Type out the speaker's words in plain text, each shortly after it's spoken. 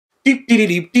Deep, deep,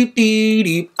 deep, deep, deep,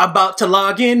 deep. I'm about to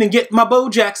log in and get my Bo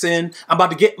Jackson. I'm about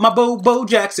to get my Bo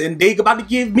Jackson. They about to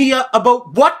give me a Bo.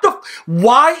 What the?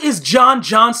 Why is John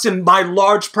Johnson my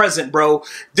large present, bro?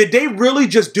 Did they really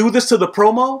just do this to the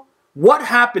promo? What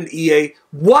happened, EA?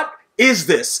 What is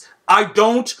this? I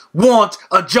don't want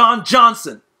a John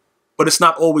Johnson. But it's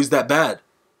not always that bad.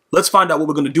 Let's find out what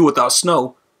we're going to do with our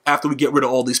snow after we get rid of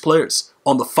all these players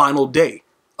on the final day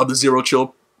of the Zero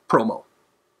Chill promo.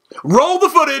 Roll the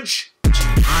footage!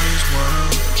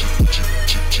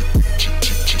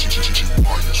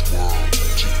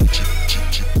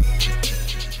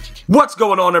 What's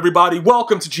going on, everybody?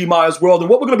 Welcome to GmiasWorld, and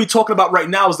what we're going to be talking about right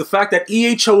now is the fact that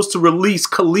EA chose to release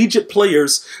collegiate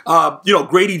players,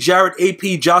 Grady Jarrett,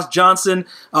 AP, Josh Johnson,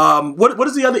 what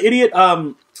is the other idiot?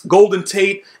 Golden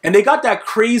Tate, and they got that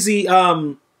crazy,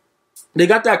 I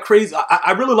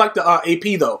really like the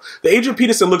AP, though. The Adrian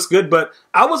Peterson looks good, but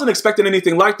I wasn't expecting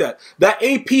anything like that. That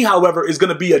AP, however, is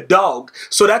going to be a dog.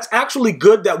 So that's actually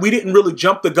good that we didn't really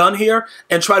jump the gun here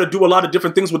and try to do a lot of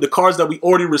different things with the cards that we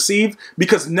already received,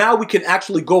 because now we can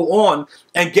actually go on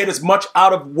and get as much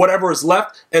out of whatever is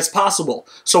left as possible.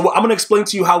 So I'm going to explain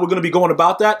to you how we're going to be going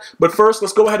about that. But first,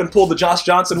 let's go ahead and pull the Josh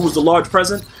Johnson, who is the large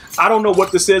present. I don't know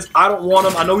what this is. I don't want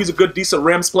him. I know he's a good, decent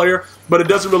Rams player, but it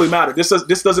doesn't really matter. This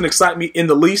doesn't excite me in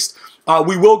the least.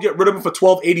 We will get rid of him for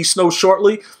 1280 snow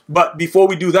shortly, but before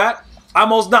we do that,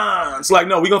 I'm almost done. It's like,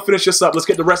 no, we're going to finish this up. Let's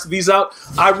get the rest of these out.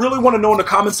 I really want to know in the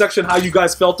comment section how you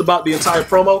guys felt about the entire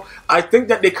promo. I think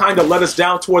that they kind of let us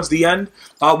down towards the end.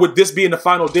 With this being the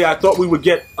final day, I thought we would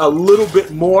get a little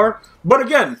bit more. But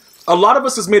again, a lot of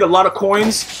us has made a lot of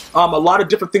coins. A lot of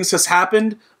different things has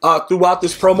happened throughout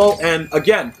this promo. And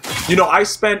again, I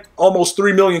spent almost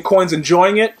 3 million coins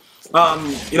enjoying it.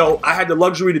 I had the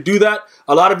luxury to do that.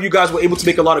 A lot of you guys were able to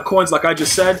make a lot of coins, like I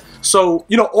just said. So,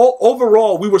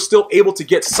 overall, we were still able to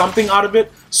get something out of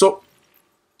it. So,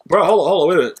 bro, hold on,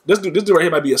 wait a minute. This dude right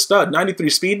here might be a stud. 93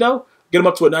 speed, though. Get him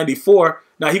up to a 94.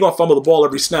 Now, he going to fumble the ball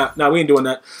every snap. Now, we ain't doing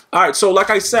that. All right, so like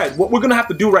I said, what we're going to have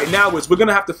to do right now is we're going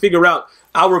to have to figure out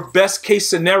our best case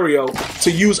scenario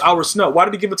to use our snow. Why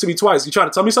did he give it to me twice? You trying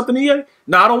to tell me something, EA?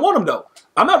 Nah, I don't want him, though.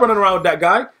 I'm not running around with that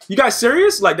guy. You guys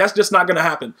serious? Like, that's just not going to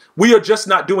happen. We are just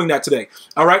not doing that today.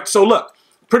 All right, so look,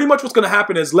 pretty much what's going to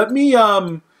happen is let me,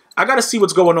 I got to see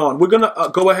what's going on. We're going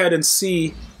to go ahead and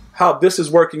see how this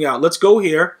is working out. Let's go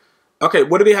here. Okay,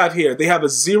 what do they have here? They have a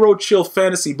Zero Chill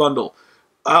Fantasy Bundle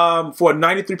for a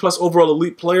 93 plus overall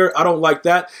elite player. I don't like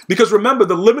that because remember,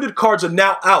 the limited cards are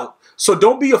now out. So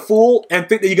don't be a fool and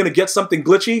think that you're going to get something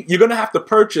glitchy. You're going to have to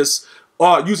purchase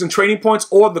using training points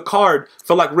or the card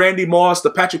for like Randy Moss,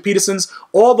 the Patrick Petersons,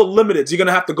 all the limiteds. You're going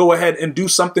to have to go ahead and do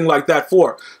something like that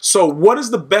for. So what is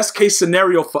the best case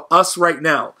scenario for us right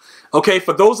now? Okay,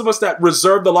 for those of us that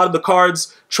reserved a lot of the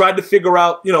cards, tried to figure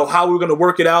out, how we were going to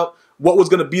work it out, what was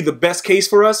going to be the best case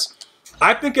for us.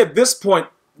 I think at this point,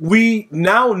 we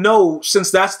now know, since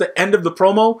that's the end of the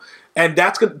promo, and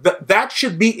that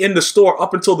should be in the store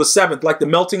up until the 7th, like the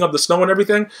melting of the snow and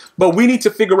everything. But we need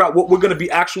to figure out what we're going to be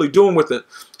actually doing with it.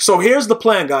 So here's the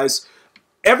plan, guys.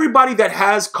 Everybody that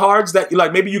has cards that,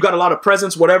 like, maybe you got a lot of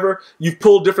presents, whatever, you've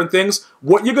pulled different things.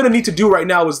 What you're going to need to do right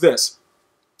now is this.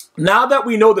 Now that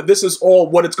we know that this is all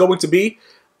what it's going to be,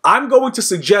 I'm going to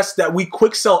suggest that we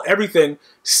quick sell everything,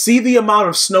 see the amount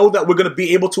of snow that we're going to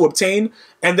be able to obtain,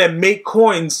 and then make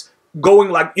coins going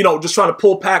like, just trying to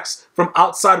pull packs from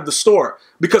outside of the store.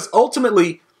 Because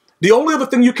ultimately, the only other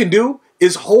thing you can do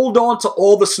is hold on to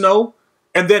all the snow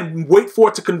and then wait for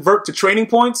it to convert to training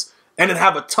points and then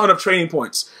have a ton of training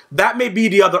points. That may be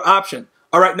the other option.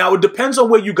 All right, now it depends on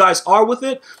where you guys are with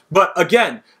it. But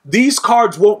again, these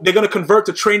cards they're going to convert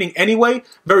to training anyway.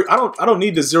 I don't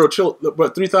need the Zero Chill,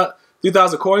 but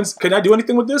 3,000 coins. Can I do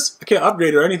anything with this? I can't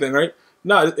upgrade it or anything, right?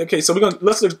 No, okay, so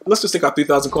let's just take out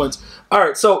 3,000 coins. All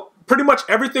right, so pretty much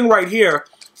everything right here,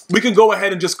 we can go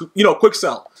ahead and just, quick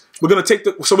sell. We're going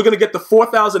to we're going to get the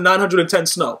 4,910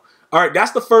 snow. All right,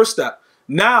 that's the first step.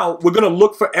 Now, we're going to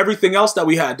look for everything else that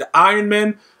we had. The Iron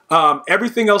Man,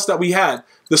 everything else that we had.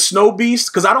 The Snow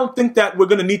Beast, because I don't think that we're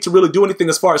going to need to really do anything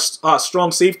as far as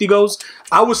strong safety goes.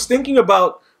 I was thinking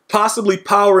about possibly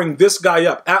powering this guy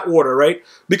up, Atwater, right?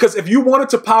 Because if you wanted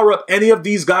to power up any of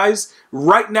these guys,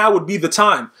 right now would be the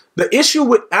time. The issue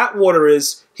with Atwater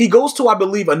is he goes to, I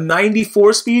believe, a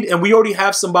 94 speed, and we already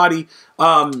have somebody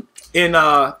in,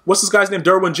 what's this guy's name?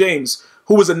 Derwin James,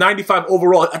 who was a 95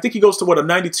 overall. I think he goes to, what, a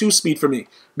 92 speed for me.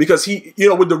 Because he,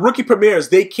 with the rookie premieres,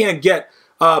 they can't get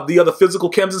the other physical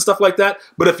chems and stuff like that.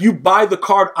 But if you buy the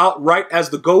card outright as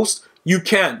the Ghost, you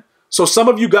can. So some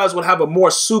of you guys will have a more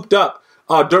souped up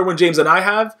Derwin James than I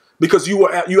have because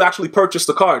you actually purchased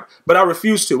the card. But I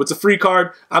refuse to. It's a free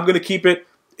card. I'm going to keep it.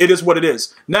 it is what it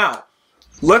is. Now,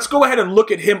 let's go ahead and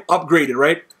look at him upgraded,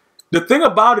 right? The thing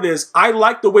about it is, I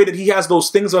like the way that he has those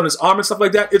things on his arm and stuff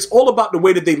like that. It's all about the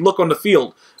way that they look on the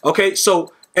field, okay?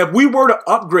 So if we were to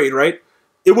upgrade, right,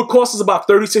 it would cost us about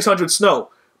 3,600 snow.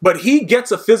 But he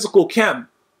gets a physical chem,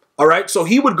 all right? So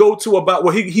he would go to about,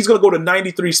 well, he's going to go to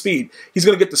 93 speed. He's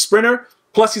going to get the sprinter,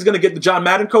 plus he's going to get the John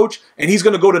Madden coach, and he's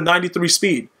going to go to 93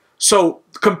 speed. So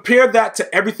compare that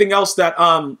to everything else that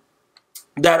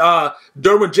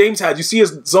Derwin James had. You see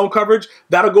his zone coverage?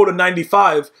 That'll go to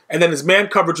 95, and then his man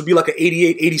coverage would be like an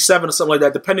 88, 87 or something like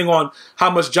that, depending on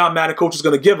how much John Madden coach is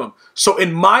going to give him. So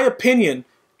in my opinion,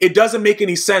 it doesn't make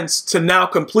any sense to now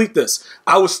complete this.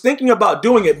 I was thinking about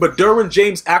doing it, but Derwin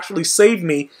James actually saved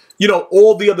me, you know,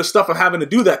 all the other stuff of having to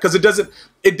do that, because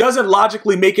it doesn't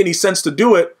logically make any sense to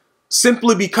do it,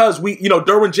 simply because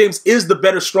Derwin James is the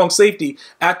better strong safety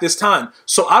at this time.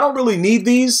 So I don't really need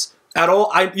these at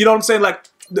all. You know what I'm saying? Like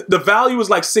the value is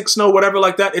like 6 snow, whatever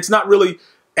like that. It's not really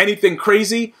anything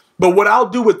crazy. But what I'll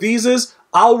do with these is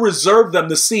I'll reserve them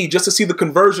to see, just to see the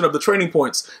conversion of the training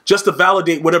points, just to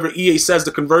validate whatever EA says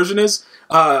the conversion is,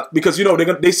 because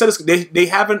they said they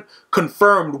haven't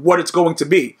confirmed what it's going to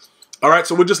be. All right,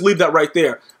 so we'll just leave that right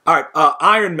there. All right,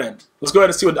 Iron Man. Let's go ahead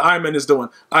and see what the Iron Man is doing.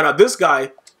 All right, now this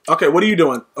guy. Okay, what are you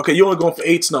doing? Okay, you're only going for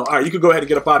 8 snow. All right, you can go ahead and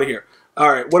get up out of here.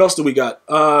 All right, what else do we got?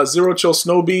 Zero Chill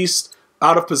Snow Beast,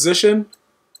 out of position.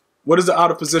 What is the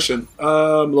out of position?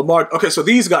 Lamar. Okay, so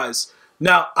these guys.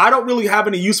 Now, I don't really have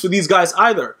any use for these guys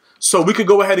either. So we could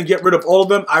go ahead and get rid of all of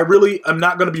them. I really am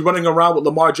not going to be running around with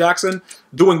Lamar Jackson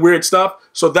doing weird stuff.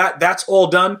 So that's all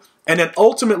done. And then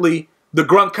ultimately, the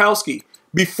Gronkowski.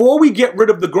 Before we get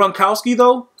rid of the Gronkowski,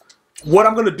 though, what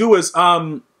I'm going to do is,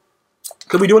 can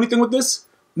we do anything with this?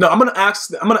 No, I'm gonna ask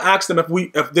them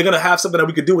if they're gonna have something that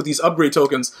we could do with these upgrade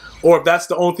tokens, or if that's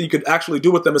the only thing you could actually do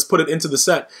with them is put it into the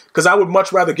set. Because I would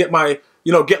much rather get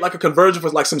get like a conversion for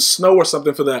like some snow or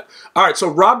something for that. All right, so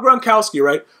Rob Gronkowski,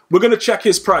 right? We're gonna check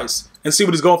his price and see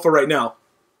what he's going for right now.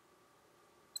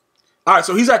 All right,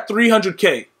 so he's at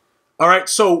 300K. All right,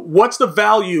 so what's the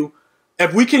value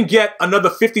if we can get another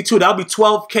 52? That'll be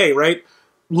 12K, right?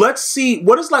 Let's see,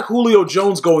 what is like Julio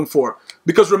Jones going for?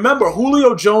 Because remember,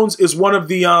 Julio Jones is one of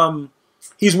the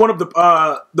he's one of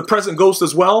the present ghosts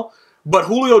as well. But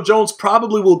Julio Jones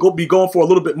probably will be going for a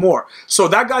little bit more. So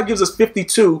that guy gives us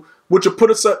 52, which will put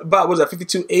us at about, what is that,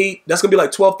 52.8? That's gonna be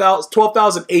like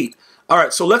 12,008. All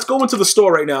right, so let's go into the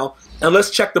store right now and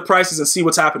let's check the prices and see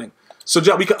what's happening, so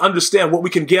we can understand what we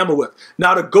can gamble with.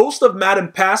 Now, the Ghost of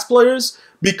Madden Pass players,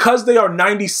 because they are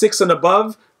 96 and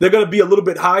above, they're gonna be a little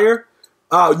bit higher.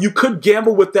 You could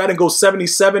gamble with that and go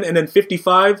 77 and then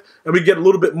 55, and we get a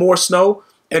little bit more snow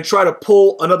and try to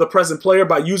pull another present player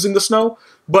by using the snow.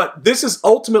 But this is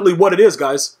ultimately what it is,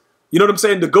 guys. You know what I'm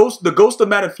saying? The Ghost of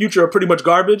Madden Future are pretty much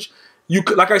garbage. You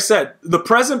could, like I said, the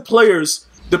present players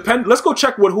depend. Let's go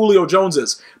check what Julio Jones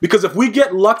is, because if we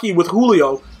get lucky with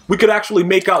Julio, we could actually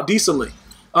make out decently.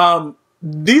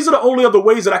 These are the only other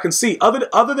ways that I can see,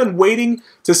 other than waiting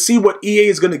to see what EA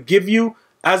is going to give you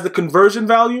as the conversion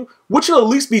value, which will at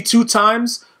least be 2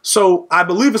 times. So I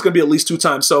believe it's going to be at least 2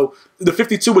 times. So the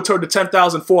 52 would turn to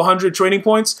 10,400 training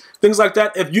points, things like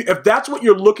that. If that's what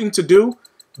you're looking to do,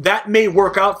 that may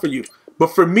work out for you.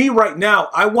 But for me right now,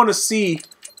 I want to see,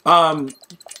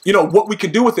 what we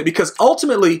can do with it, because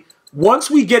ultimately, once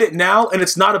we get it now and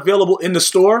it's not available in the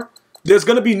store, there's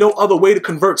going to be no other way to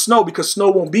convert snow, because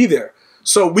snow won't be there.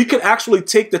 So we could actually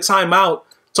take the time out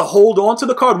to hold on to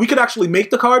the card. We could actually make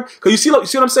the card, because you see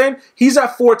what I'm saying? He's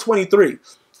at 423,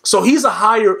 so he's a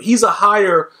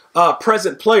higher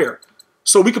present player.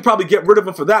 So we could probably get rid of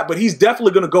him for that, but he's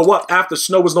definitely going to go up after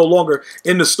snow is no longer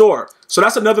in the store. So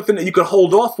that's another thing that you could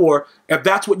hold off for if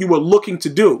that's what you were looking to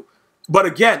do. But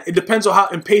again, it depends on how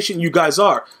impatient you guys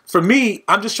are. For me,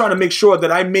 I'm just trying to make sure that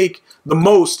I make the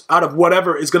most out of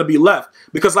whatever is going to be left,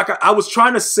 because like I was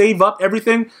trying to save up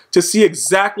everything to see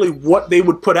exactly what they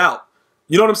would put out.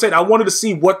 You know what I'm saying? I wanted to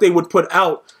see what they would put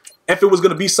out, if it was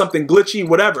going to be something glitchy,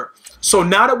 whatever. So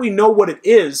now that we know what it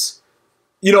is,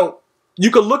 you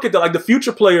can look at like the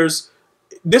future players.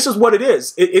 This is what it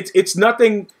is. It's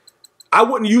nothing. I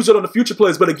wouldn't use it on the future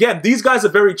players. But again, these guys are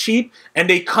very cheap, and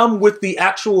they come with the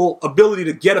actual ability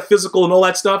to get a physical and all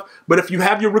that stuff. But if you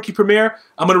have your rookie premiere,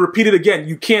 I'm going to repeat it again.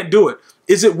 You can't do it.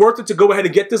 Is it worth it to go ahead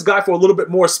and get this guy for a little bit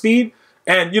more speed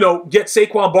and, get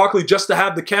Saquon Barkley just to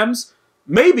have the chems?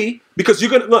 Maybe, because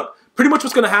you're going to, look, pretty much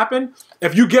what's going to happen,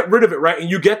 if you get rid of it, right, and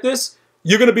you get this,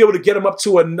 you're going to be able to get him up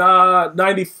to a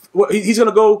 90, he's going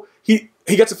to go, he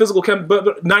gets a physical chem,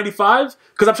 95,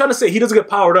 because I'm trying to say he doesn't get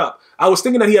powered up. I was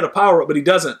thinking that he had a power up, but he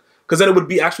doesn't, because then it would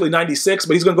be actually 96,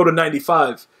 but he's going to go to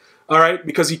 95. all right,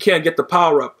 because he can't get the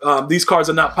power up. These cards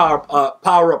are not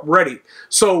power up ready.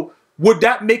 So would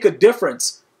that make a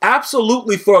difference?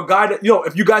 Absolutely. For a guy that, you know,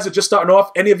 if you guys are just starting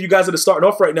off, any of you guys that are starting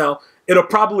off right now, it'll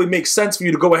probably make sense for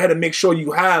you to go ahead and make sure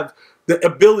you have the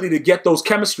ability to get those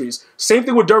chemistries. Same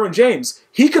thing with Derwin James.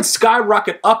 He could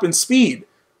skyrocket up in speed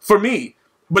for me.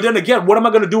 But then again, what am I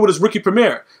going to do with his rookie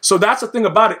premiere? So that's the thing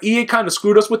about it. EA kind of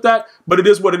screwed us with that, but it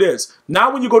is what it is.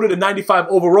 Now when you go to the 95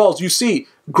 overalls, you see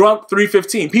Grunk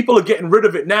 315. People are getting rid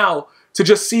of it now to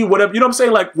just see whatever, you know what I'm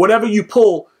saying? Like whatever you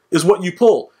pull is what you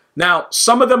pull. Now,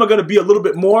 some of them are going to be a little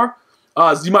bit more.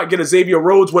 You might get a Xavier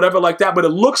Rhodes, whatever like that, but it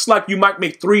looks like you might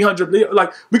make 300,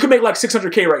 like we could make like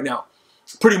 600K right now,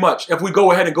 pretty much, if we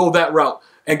go ahead and go that route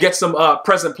and get some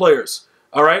present players,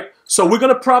 all right? So we're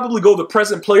going to probably go the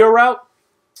present player route,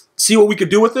 see what we could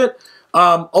do with it.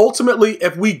 Ultimately,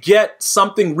 if we get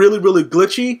something really, really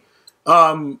glitchy,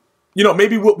 you know,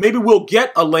 maybe we'll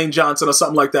get a Lane Johnson or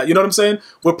something like that. You know what I'm saying?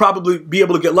 We'll probably be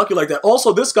able to get lucky like that.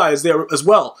 Also, this guy is there as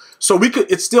well. So we could,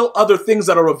 it's still other things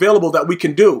that are available that we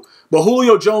can do. But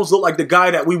Julio Jones looked like the guy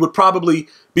that we would probably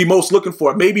be most looking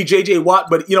for. Maybe J.J. Watt,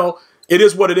 but, you know, it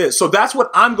is what it is. So that's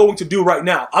what I'm going to do right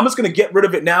now. I'm just going to get rid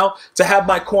of it now to have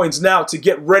my coins now to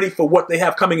get ready for what they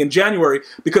have coming in January.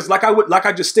 Because like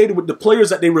I just stated with the players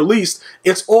that they released,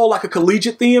 it's all like a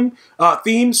collegiate theme.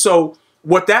 So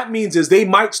what that means is they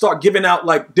might start giving out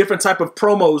like different type of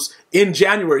promos in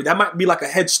January. That might be like a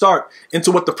head start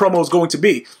into what the promo is going to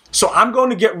be. So I'm going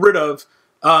to get rid of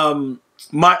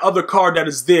my other card that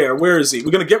is there. Where is he?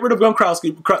 We're going to get rid of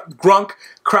Gronkowski.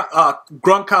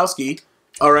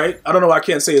 All right. I don't know why I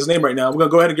can't say his name right now. We're going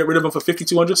to go ahead and get rid of him for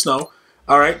 5,200 snow.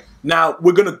 All right. Now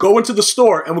we're going to go into the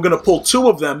store and we're going to pull 2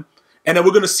 of them and then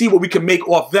we're going to see what we can make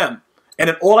off them. And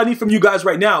then all I need from you guys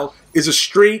right now is a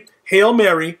straight Hail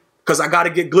Mary because I got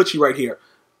to get glitchy right here.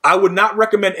 I would not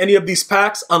recommend any of these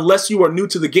packs unless you are new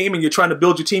to the game and you're trying to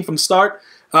build your team from start.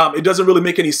 It doesn't really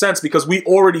make any sense because we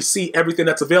already see everything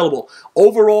that's available.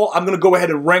 Overall, I'm going to go ahead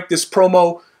and rank this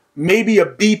promo maybe a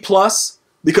B+.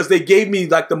 Because they gave me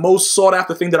like the most sought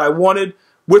after thing that I wanted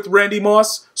with Randy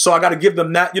Moss. So I got to give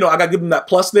them that, you know, I got to give them that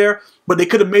plus there. But they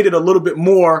could have made it a little bit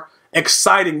more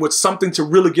exciting with something to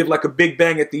really give like a big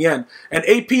bang at the end. And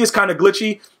AP is kind of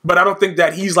glitchy, but I don't think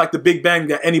that he's like the big bang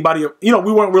that anybody, you know,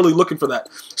 we weren't really looking for that.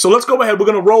 So let's go ahead. We're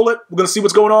going to roll it. We're going to see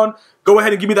what's going on. Go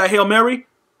ahead and give me that Hail Mary.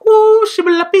 Ooh,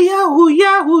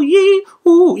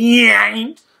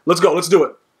 yeah. Let's go. Let's do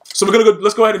it. So we're gonna go.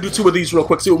 Let's go ahead and do 2 of these real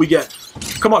quick. See what we get.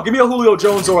 Come on, give me a Julio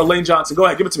Jones or a Lane Johnson. Go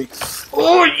ahead, give it to me.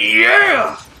 Oh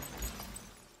yeah!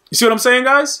 You see what I'm saying,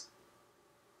 guys?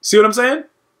 See what I'm saying?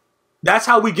 That's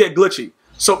how we get glitchy.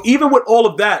 So even with all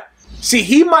of that, see,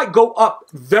 he might go up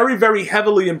very, very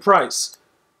heavily in price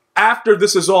after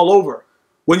this is all over.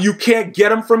 When you can't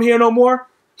get him from here no more,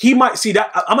 he might see that.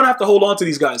 I'm gonna have to hold on to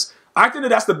these guys. I think that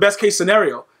that's the best case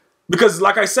scenario because,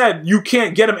 like I said, you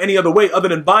can't get him any other way other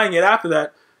than buying it after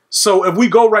that. So if we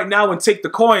go right now and take the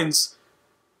coins,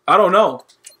 I don't know.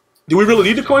 Do we really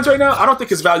need the coins right now? I don't think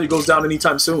his value goes down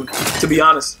anytime soon, to be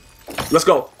honest. Let's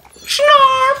go.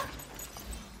 Snarf!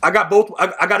 I got both.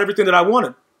 I got everything that I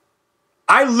wanted.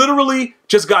 I literally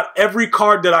just got every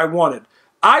card that I wanted.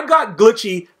 I got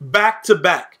glitchy back to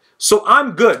back. So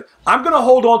I'm good. I'm going to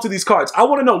hold on to these cards. I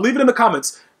want to know. Leave it in the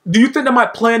comments. Do you think that my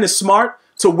plan is smart?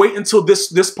 To wait until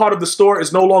this part of the store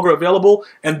is no longer available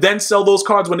and then sell those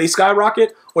cards when they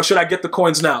skyrocket? Or should I get the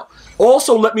coins now?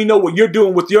 Also, let me know what you're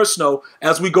doing with your snow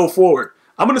as we go forward.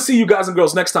 I'm going to see you guys and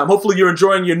girls next time. Hopefully you're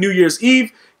enjoying your New Year's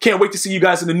Eve. Can't wait to see you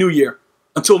guys in the new year.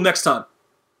 Until next time,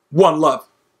 one love.